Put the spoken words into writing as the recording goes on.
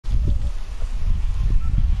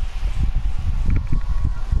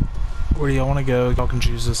Where do y'all want to go? Y'all can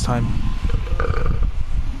choose this time.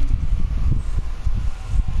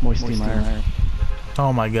 Moisty Mire.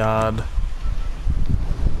 Oh my god.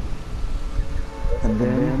 And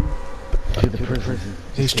then to the prison.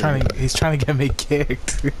 He's trying to get me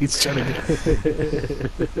kicked. He's trying to get.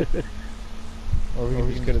 Or we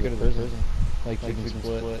can just go to the prison. Like you can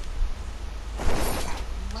split.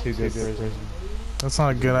 Two good prison. That's not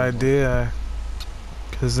a good idea.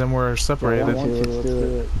 Cause then we're separated. Let's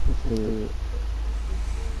do it.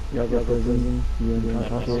 Y'all got prison.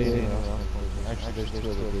 Actually, there's two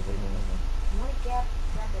other people.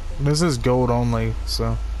 This is gold only,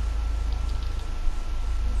 so.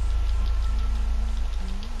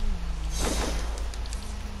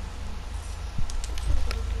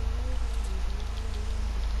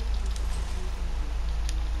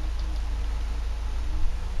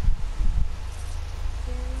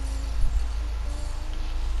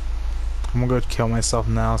 I'm gonna go kill myself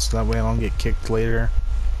now so that way I don't get kicked later.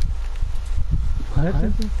 What?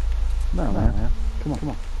 No, man. Come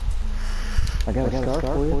on. I got a scar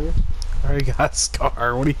for you. I already got a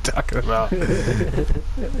scar. What are you talking about?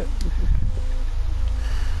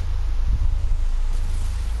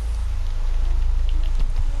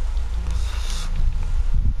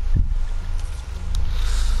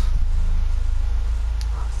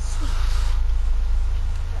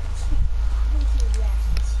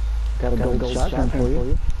 Got a gold shotgun for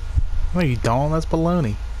you. No, you don't. That's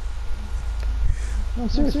baloney. No,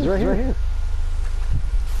 seriously, it's right here.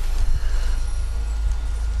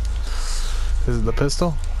 Is it the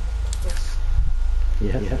pistol?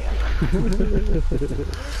 Yeah.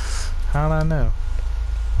 How'd I know?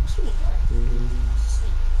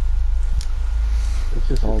 It's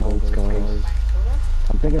just all gold scars.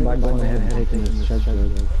 I'm thinking about going ahead and taking this treasure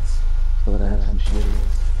so that I have some shit.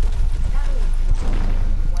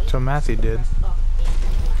 So Matthew did.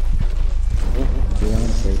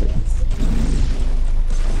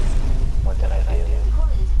 What did I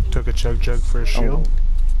do? Took a chug for a shield.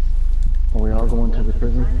 Are we all going to the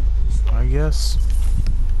prison? I guess.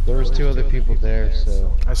 There was two other people there,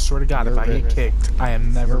 so. I swear to God, if I get kicked, I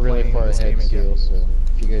am never really playing far this game ahead again. still, so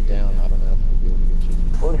if you go down, I don't know if we'll be able to get you.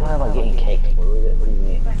 What are we talking about getting kicked? What do you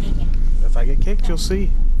mean? If I get kicked, you'll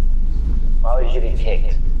see. Why would you get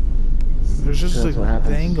kicked? There's just That's a what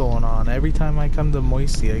happens. thing going on. Every time I come to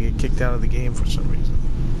Moisty, I get kicked out of the game for some reason.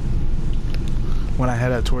 When I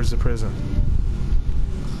head out towards the prison.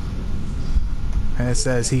 And it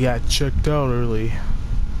says he got checked out early.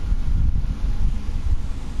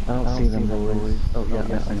 I don't see them boys. Oh yeah,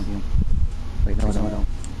 I see them. Wait, no, I don't.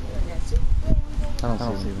 I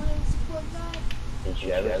don't see them. Did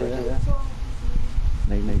you ever see that?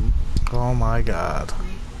 Maybe. Oh my god.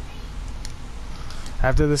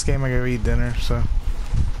 After this game, I go eat dinner, so.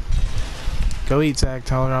 Go eat, Zach.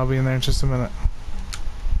 Tell her I'll be in there in just a minute.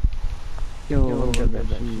 Yo,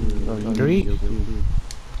 Go eat.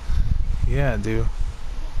 Yeah, dude.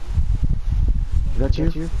 Is that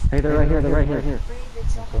you? Hey, they're right here.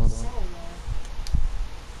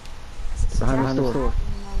 Behind the store.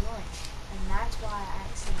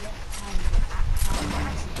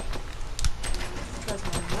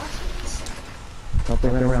 Oh, they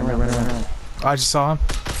ran around. I just saw him.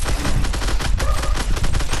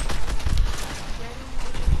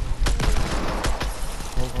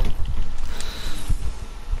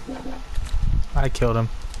 I killed him.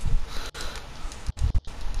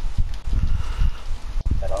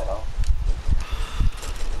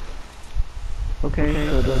 Okay,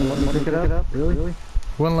 so it doesn't let me pick it up? Really?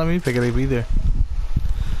 Wouldn't let me pick it up either.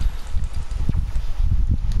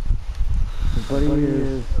 His buddy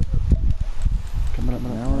is coming up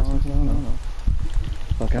now or something? I don't know.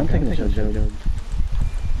 Okay, I'm taking the jug.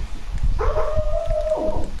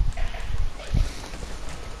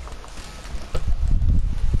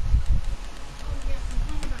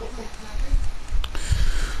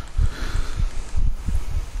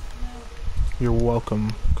 You're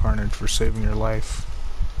welcome, Carnage, for saving your life.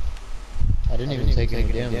 I didn't even take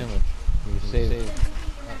any damage. You saved.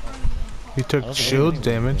 You took shield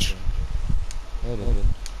damage. No, I didn't.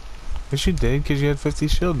 Yes, you did, because you had 50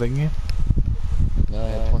 shield, didn't you? No, I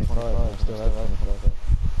had 25. I still have 25.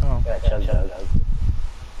 Oh. Yeah, chug.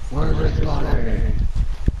 Where's his body?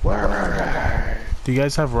 Where are they? Do you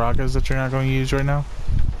guys have rockets that you're not going to use right now?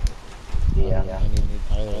 Yeah. I need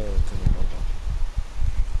Tyler.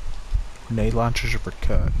 Grenade launchers are for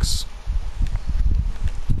cucks.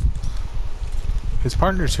 His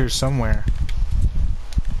partner's here somewhere.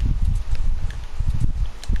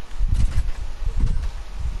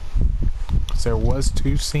 There was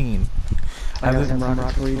two seen. I got some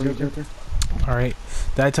rockets for you, Joker. Alright.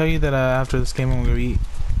 Did I tell you that after this game I'm gonna go eat?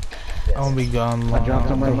 I'm gonna be gone I long. dropped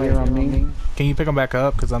them right here on me. Can you pick them back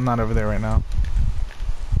up? Because I'm not over there right now.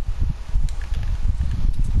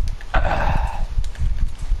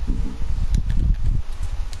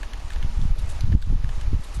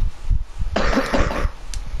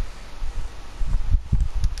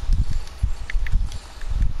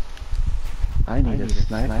 I need a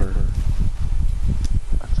sniper.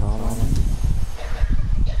 That's all I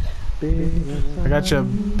need. I got you a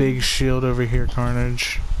big shield over here,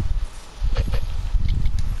 Carnage.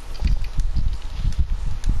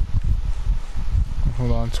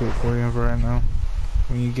 Hold on to it for you for right now.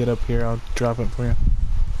 When you get up here, I'll drop it for you.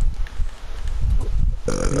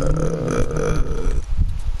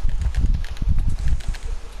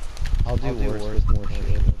 I'll do worse with more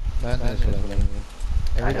shield. That's what I mean.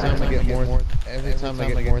 Every time I get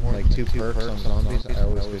more than like 2 perks on zombies, I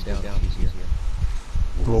always go down easier.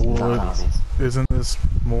 Well, isn't this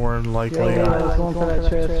more likely? Yeah, I was going for that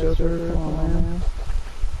chest, Joker. Come on, man.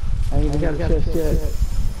 I ain't even got a chest yet.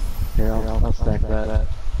 Here, I'll stack that.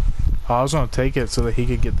 Oh, I was gonna take it so that he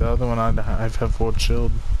could get the other one. I have full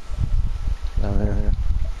shield. Oh, there.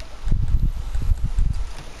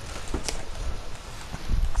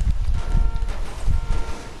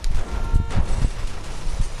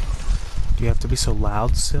 Do you have to be so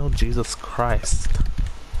loud still? Jesus Christ.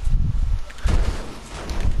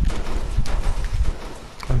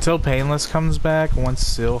 Until Painless comes back, once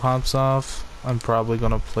Seal hops off, I'm probably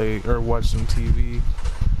gonna play or watch some TV.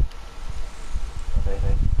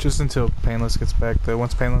 Okay. Just until Painless gets back though.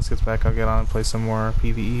 Once Painless gets back, I'll get on and play some more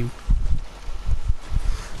PvE.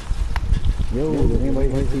 Yo, did anybody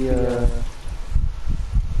hit the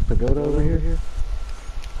pagoda over here?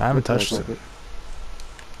 I haven't touched it.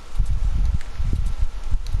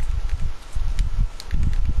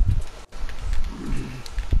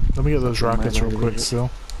 Let me get those rockets real quick still.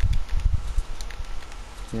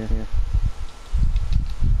 Yeah.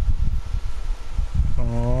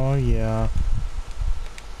 Oh yeah.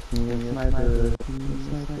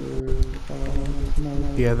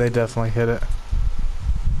 Yeah, they definitely hit it.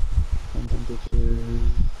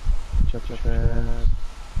 Chop trap.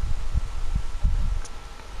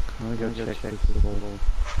 I'm gonna go check this little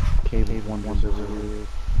cave one over here.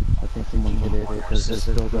 I think someone hit it because it's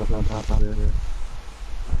built up on top of it.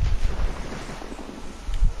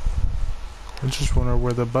 I just wonder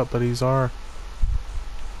where the butt buddies are.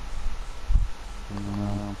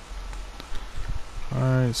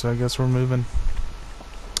 Alright, so I guess we're moving.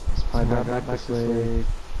 I got back this way.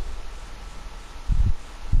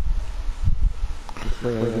 This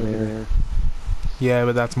way over there. Yeah,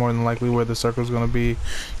 but that's more than likely where the circle's gonna be.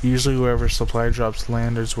 Usually wherever supply drops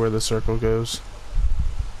land is where the circle goes.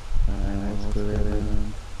 Alright, let's go there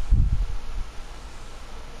then.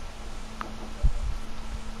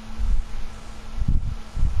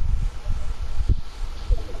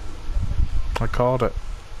 I called it.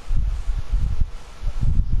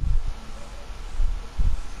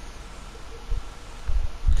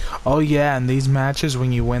 Oh yeah, and these matches,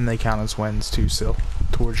 when you win, they count as wins too, still,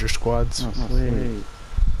 towards your squads. Oh, sweet.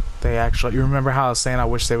 They actually, you remember how I was saying I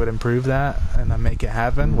wish they would improve that and make it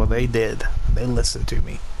happen? Well, they did. They listened to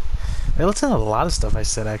me. They listened to a lot of stuff I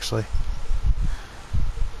said, actually.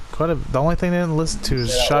 The only thing they didn't listen to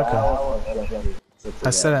is shotgun.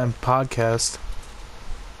 I said it in podcast.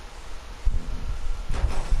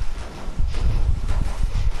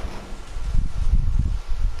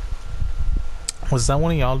 Was that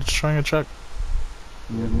one of y'all destroying a truck?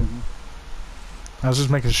 Mm-hmm. I was just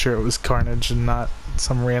making sure it was Carnage and not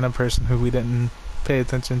some random person who we didn't pay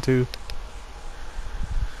attention to.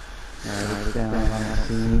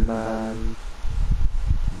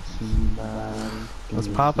 Let's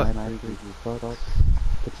pop it. Put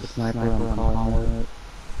the sniper on calling it.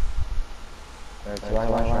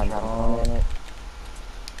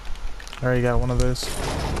 I already got one of those.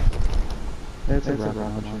 It's a rocket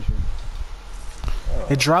launcher.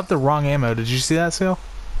 It dropped the wrong ammo. Did you see that, Seal?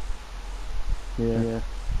 Yeah.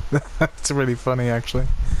 That's really funny, actually.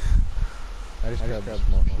 I just grabbed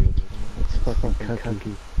small shield. It's fucking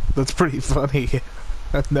cucky. That's pretty funny.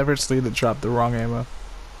 I've never seen it drop the wrong ammo.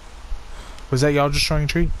 Was that y'all destroying a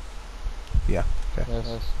tree? Yeah. Okay.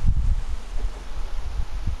 Yes.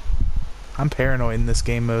 I'm paranoid in this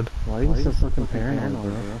game mode. Why are you so fucking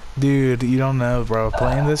paranoid, bro? Dude, you don't know, bro.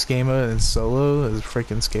 Playing this game mode in solo is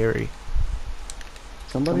freaking scary.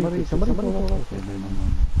 Somebody pull up.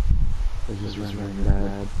 It's just running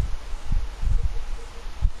bad.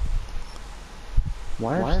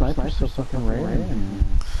 Why are snipers so fucking rare?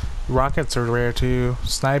 Rockets are rare too.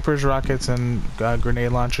 Snipers, rockets, and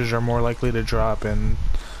grenade launchers are more likely to drop in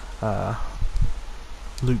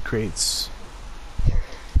loot crates.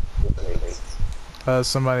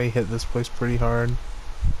 Somebody hit this place pretty hard.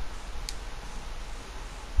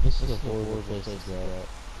 This is a horrible place to go at.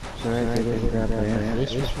 Should I take it and grab the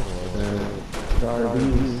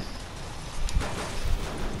RVs?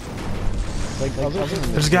 Like,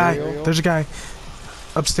 There's a guy. There's a guy.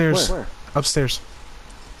 Upstairs. Where? Upstairs.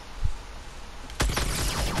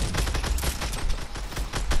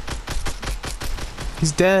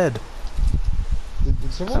 He's dead.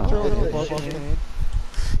 Did someone throw a grenade?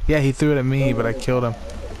 Yeah, he threw it at me, but I killed him.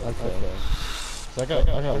 Okay. So I got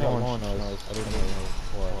launched. I didn't know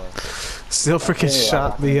why. Still freaking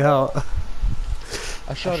shot me out.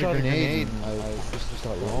 I shot a grenade and I just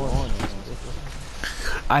got launched.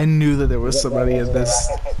 I knew that there was somebody in this.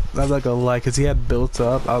 I'm not gonna lie, because he had built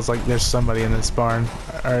up. I was like, there's somebody in this barn.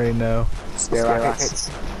 I already know. Spare rockets.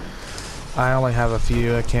 I only have a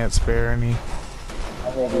few. I can't spare any.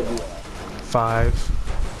 5.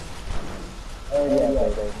 I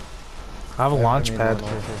have a launch pad.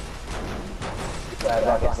 I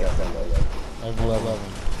have 11.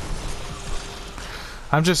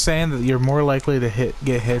 I'm just saying that you're more likely to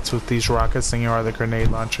get hits with these rockets than you are the grenade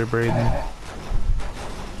launcher, Braden.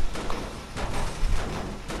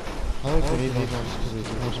 I like grenade launchers because it's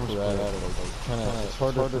more sporadic. It's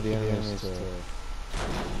harder for the enemies to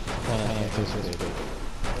kind of anticipate it.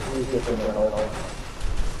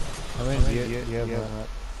 How many do you have that?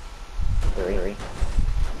 3.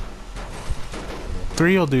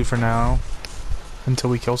 3 will do for now. Until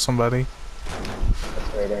we kill somebody. That's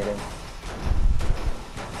great, Aiden.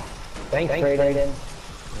 Thanks, Aiden.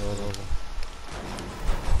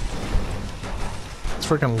 It's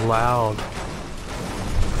freaking loud.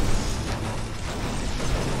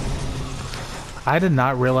 I did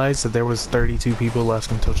not realize that there was 32 people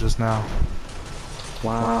left until just now.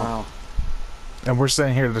 Wow. And we're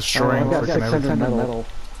sitting here destroying I got freaking 600 everything. metal.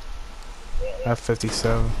 I have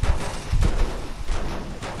 57.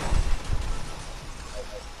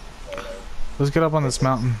 Let's get up on this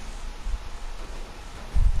mountain.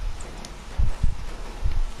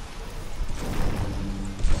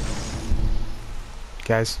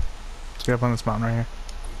 Guys, let's get up on this mountain right here.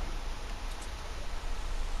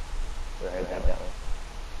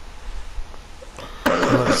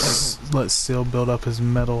 Let's still build up his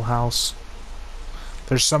metal house.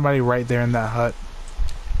 There's somebody right there in that hut.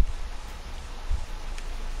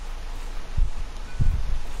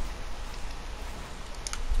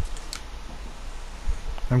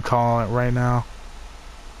 I'm calling it right now.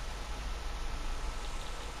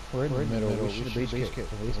 We're in the middle. We should base kit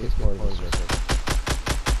part of this.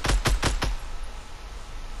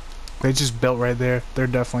 They just built right there. They're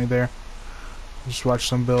definitely there. Just watch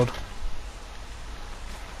them build.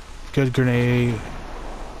 Good grenade.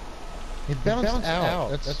 It bounced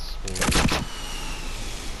out. That's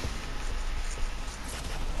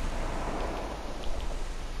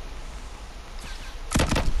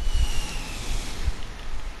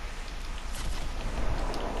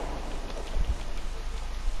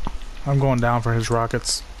I'm going down for his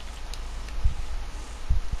rockets.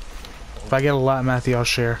 If I get a lot, Matthew, I'll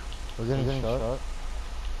share. We're getting shot.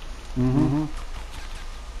 Mm-hmm.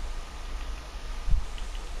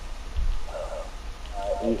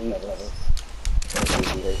 Where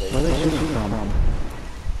are they shooting from?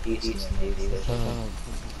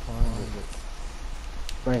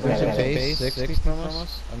 There's a base 60 from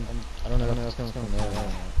us. I don't know if it's coming from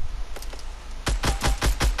there.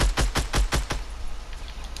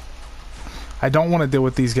 I don't want to deal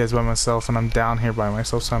with these guys by myself, and I'm down here by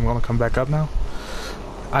myself, so I'm going to come back up now.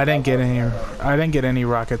 I didn't get any. I didn't get any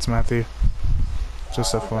rockets, Matthew.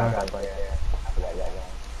 Just FYI.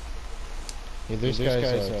 Yeah, there's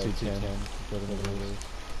guys 210.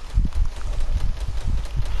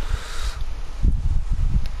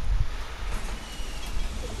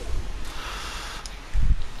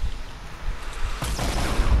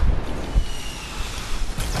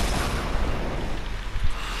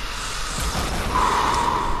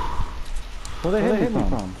 Where they hit me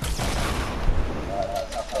from?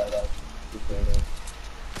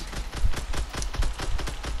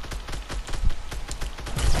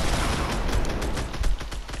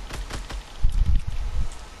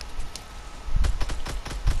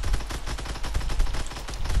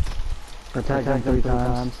 Attack them 3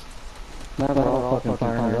 times. Now they're all fucking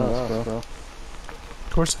firing at us, bro. Of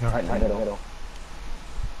course they are. Right, middle.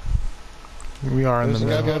 We are in the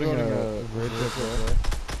There's a guy middle. building a bridge up there.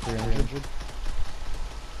 300.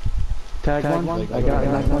 Tag one. I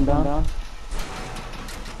got one down.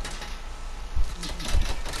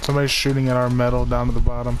 Somebody's shooting at our metal down to the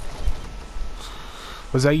bottom.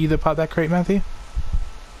 Was that you that popped that crate, Matthew?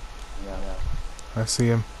 Yeah. I see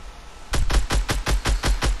him.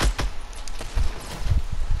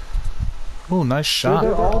 Ooh, nice Dude, shot.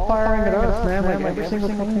 they're all firing at us, man. Like every single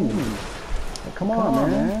team. Like, come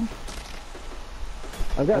on, man.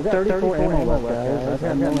 I've got 34 ammo left, guys. I've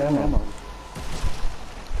got no ammo.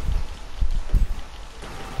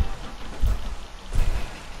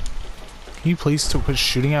 Can you please quit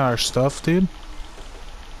shooting at our stuff, dude?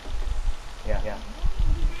 Yeah.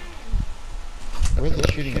 Where's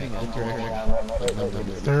the shooting at? What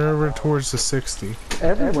direction? They're over towards the 60.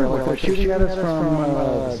 Everywhere. Like, they're shooting at us from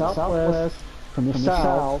the southwest, from the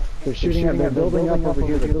south. They're shooting at, they're building up over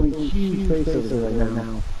here. They're building huge bases over there right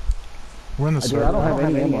now. We're in the Dude, circle. I don't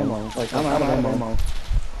have any ammo. Like, I'm out of ammo.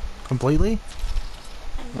 Completely?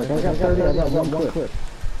 Like, I got 30, I got one clip.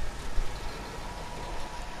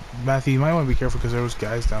 Matthew, you might want to be careful because there was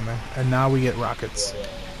guys down there. And now we get rockets.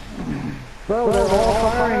 Bro, they're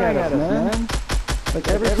all firing at us, man. Like,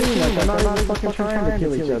 every team, like, they're not even fucking trying to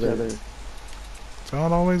kill each other. That's how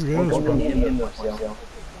it always goes, bro.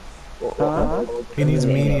 Huh? He needs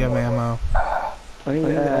medium ammo. I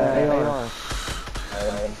need AR.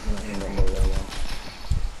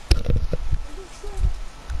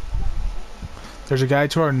 There's a guy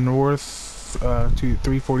to our north, to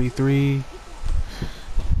 343.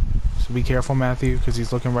 So be careful, Matthew, because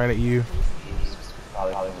he's looking right at you.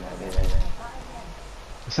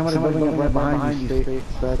 Somebody building up right behind you, Steve.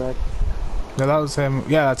 No, that was him.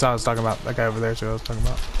 Yeah, that's what I was talking about. That guy over there, too, I was talking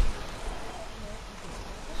about.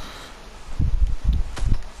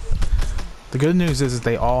 The good news is that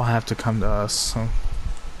they all have to come to us, so.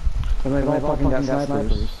 And they've all fucking got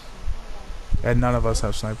snipers. And none of us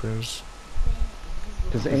have snipers.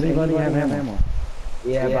 Does anybody have ammo?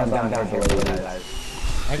 Yeah, but I'm down here below you guys.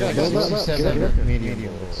 I got 67 medium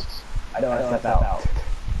bullets. I don't want to step out.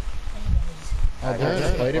 There's a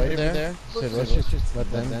fight over there. So let's just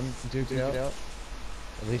let them duke it out.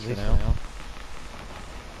 At least for now.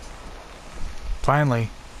 Finally.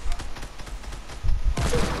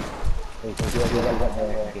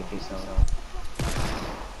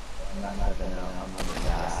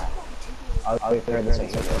 I'll be fair this way.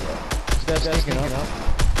 This guy's sneaking up.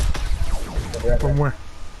 From where?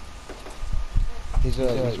 He's right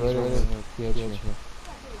over there.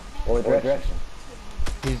 What direction?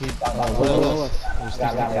 He's below us. He's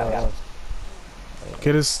Got.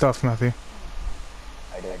 Get his stuff, Matthew.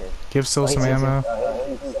 I did. Give Sil some ammo. Yeah,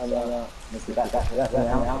 he's got a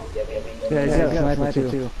sniper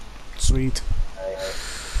too. Sweet.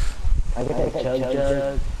 I get that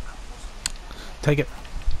chug. Take it.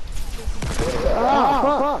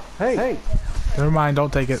 Ah, fuck! Hey! Never mind,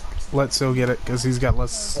 don't take it. Let Sil get it, because he's got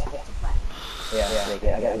less. Yeah, I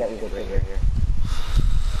got you right here.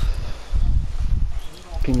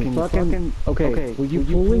 Can you fucking... Okay, will you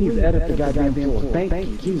please edit the goddamn floor? Thank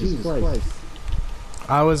you, Jesus Christ.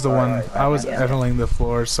 I was the one. I was editing the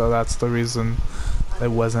floor, so that's the reason I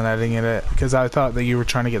wasn't editing it. Because I thought that you were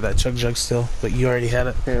trying to get that chug still, but you already had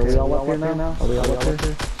it. Okay, are we all up here now? Are we all up here?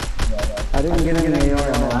 I didn't get any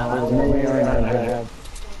AR now. There's no AR in our head.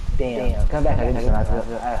 Damn. Come back. I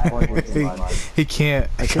He can't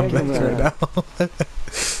come back right now.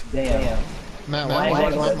 Damn. Matt, why is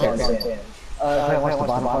I watched the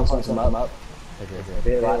bottom post them up.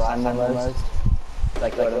 Okay. Last time that was.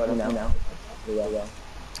 Like, now.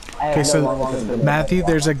 Okay, so Matthew,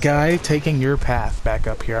 there's a guy taking your path back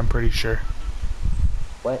up here, I'm pretty sure.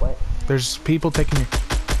 What? There's people taking your...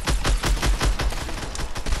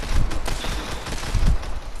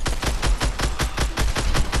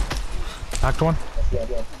 Knocked one?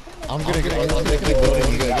 I'm gonna keep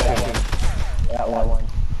building. You guys go. That one.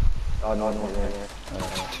 Oh, no,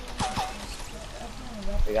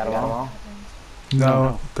 We got them all?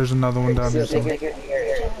 No, there's another one down here somewhere.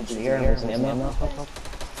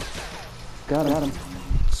 Got him.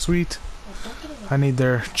 Sweet. I need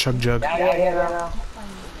their chug jug. Yeah.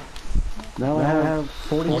 Now I have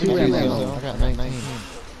 42 ammo. I got 19.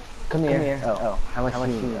 Come here. Oh, how much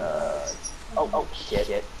do you Oh,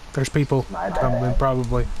 shit. There's people coming,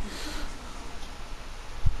 probably.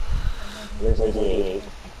 There's 88.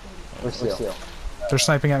 We're still. They're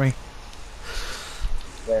sniping at me.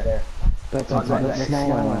 There. That's small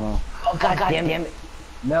ammo. Oh, god damn it.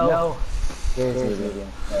 No. There's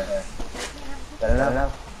medium. There. Better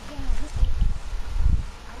enough?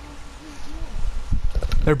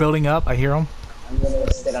 They're building up, I hear them. I'm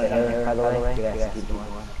gonna sit on here, by the way. Yeah, keep going.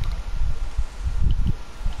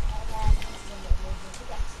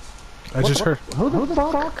 I just heard. Who the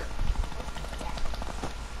fuck?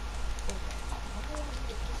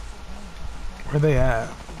 Where are they at?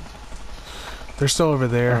 They're still over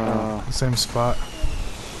there. The same spot.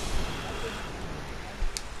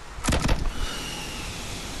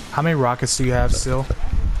 How many rockets do you have still?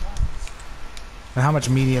 And how much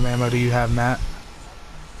medium ammo do you have, Matt?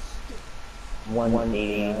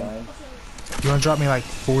 189. You wanna drop me like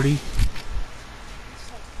 40?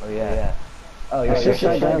 Oh yeah. Oh, It's you're just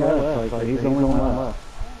that guy left. Like, he's the only one left.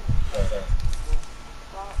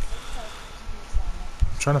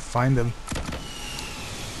 I'm trying to find him.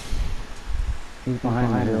 He's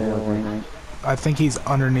behind the hill, I think. I think he's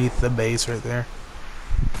underneath the base right there.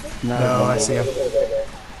 No, I see him.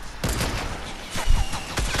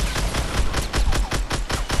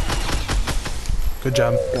 Good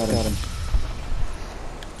job. Got him.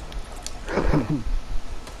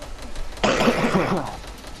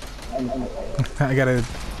 I gotta